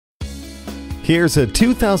Here's a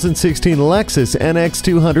 2016 Lexus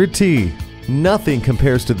NX200T. Nothing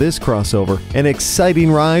compares to this crossover. An exciting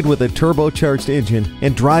ride with a turbocharged engine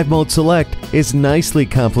and Drive Mode Select is nicely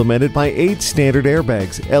complemented by 8 standard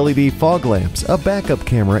airbags, LED fog lamps, a backup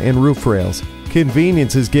camera, and roof rails.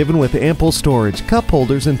 Convenience is given with ample storage, cup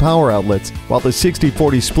holders, and power outlets, while the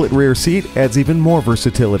 60/40 split rear seat adds even more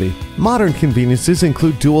versatility. Modern conveniences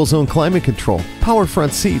include dual-zone climate control, power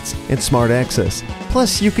front seats, and smart access.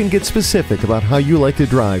 Plus, you can get specific about how you like to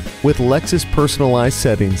drive with Lexus personalized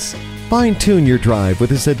settings. Fine-tune your drive with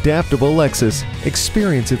this adaptable Lexus.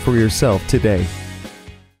 Experience it for yourself today.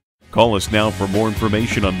 Call us now for more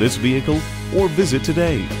information on this vehicle or visit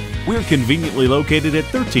today. We're conveniently located at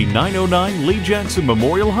 13909 Lee Jackson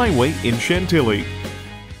Memorial Highway in Chantilly.